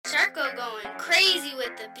Easy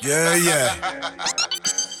with the beat. Yeah, yeah.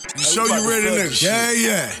 You sure you ready, nigga? Yeah,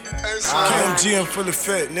 yeah. KMG in full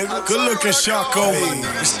effect, nigga. Good looking Shaco.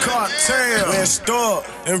 It's Cartel, West Up,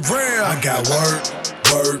 and RRELL. I got work.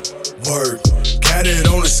 Got it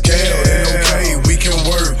on the scale, ain't okay, we can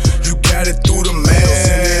work. You got it through the mail,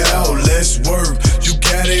 send it out, let's work. You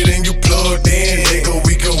got it and you plugged in, nigga,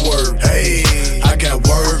 we can work. Hey, I got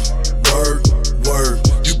work.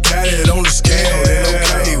 You got it on the scale, ain't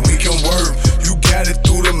okay, we can work. You got it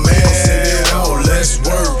through the mail, send it out, let's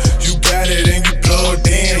work. You got it and you plugged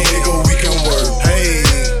in, nigga, we can work. Hey,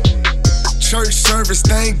 church service,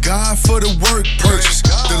 thank God for the work purchase.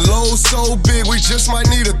 The load so big, we just might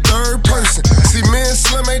need a third person. See, me and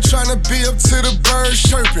Slim ain't tryna be up to the birds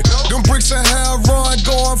chirping. Them bricks and have Ron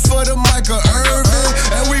going for the Michael Irvin.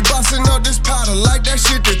 And we busting up this powder like that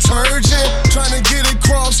shit detergent. Tryna get it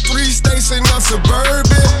across 3 states and not suburban.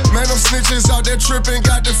 Man, them snitches out there tripping,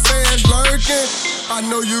 got the fans lurking. I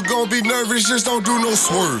know you gon' be nervous, just don't do no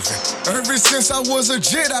swerving. Ever since I was a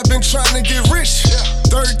jet, I've been trying to get rich.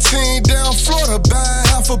 13 down Florida, buying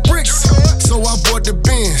half a bricks. So I bought the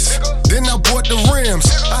Benz, then I bought the rims.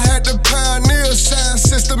 I had the Pioneer sound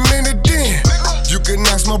system in it then. You can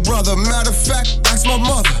ask my brother, matter of fact, ask my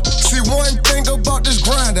mother. See, one thing about this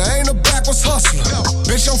grinder, ain't a backwards hustler.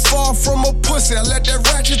 Bitch, I'm far from a pussy, I let that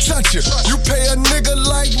ratchet touch you. You pay a nigga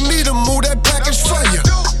like me to move that package for you.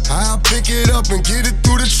 I'll pick it up and get it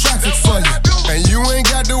through the traffic for you. And you ain't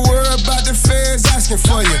got to worry about the feds asking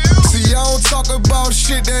for you. See, I don't talk about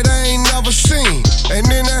shit that I ain't never seen. And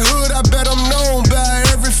in that hood, I bet I'm known by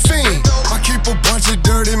every fiend. I keep a bunch of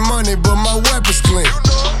dirty money, but my weapon's clean.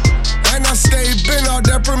 And I stay bent out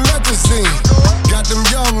that promethazine. Got them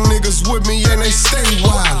young niggas with me and they stay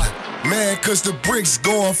wildin'. Mad cause the bricks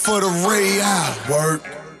going for the RRELL. Work.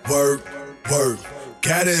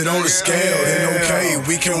 Got it on the scale, ain't okay,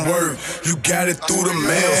 we can work. You got it through the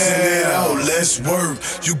mail, send it out, let's work.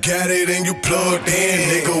 You got it and you plugged in,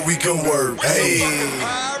 nigga, we can work. Hey,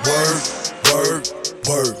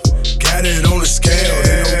 work. Got it on the scale,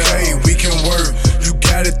 ain't okay, we can work. You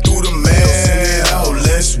got it through the mail, send it out,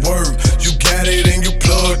 let's work. You got it and you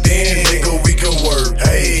plugged in, nigga, we can work.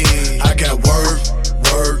 Hey, I got work.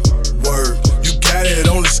 You got it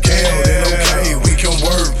on the scale, ain't okay, we can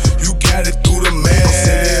work. You got it through the mail,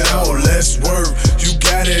 send it out, let's work. You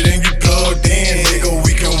got it and you plugged in, nigga,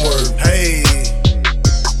 we can work. Hey,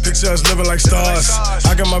 picture us living like stars.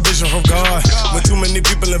 I got my vision from God. When too many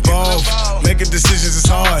people involved, making decisions is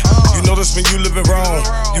hard. You notice when you living wrong,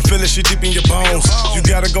 you feel it shit deep in your bones. You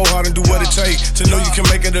gotta go hard and do what it takes to know you can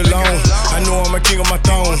make it alone. I know I'm a king on my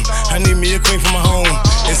throne, I need me a queen for my home.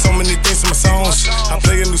 And so many things in my songs, I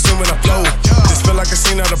play a new scene when I flow. Just feel like a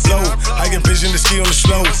scene out of blow. I get vision to ski on the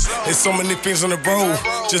slow. There's so many things on the road,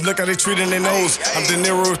 just look how they treating their nose. I'm De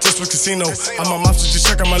Niro just with casino. I'm a mobster, just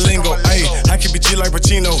check out my lingo. Ayy, I keep it G like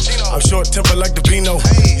Pacino. I'm short tempered like the Pino.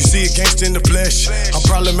 You see a gangster in the flesh, I'm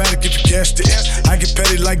problematic if you guessed it. I get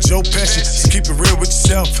petty like Joe Pesci, so keep it real with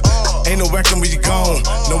yourself. Ain't no acting when you gone,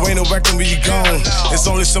 no ain't no acting when you gone. It's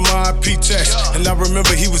only some RIP text, and I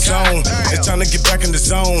remember he was on. It's time to get back in the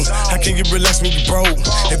zone. How can you relax when you broke?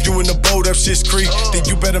 If you in the boat up shit's creek, then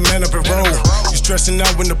you better man up and roll. You stressing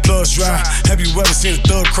out when the plugs dry. Have you ever seen a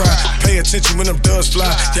thug cry? Pay attention when them doves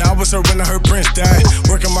fly. Yeah, I was hurt when I heard Prince died.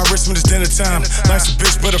 Working my wrist when it's dinner time. Life's a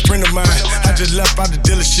bitch, but a friend of mine. I just left out the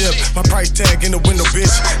dealership. My price tag in the window,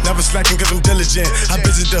 bitch. Never slacking cause I'm diligent. I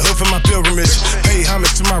visit the hood for my pilgrimage. Pay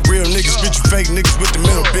homage to my real niggas. Bitch, you fake niggas with the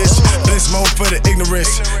middle, bitch. Bless moment for the ignorance.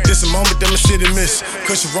 This a moment that my shit and miss.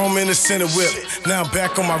 Cause you roam in the center whip. Now I'm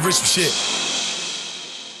back on my rich shit.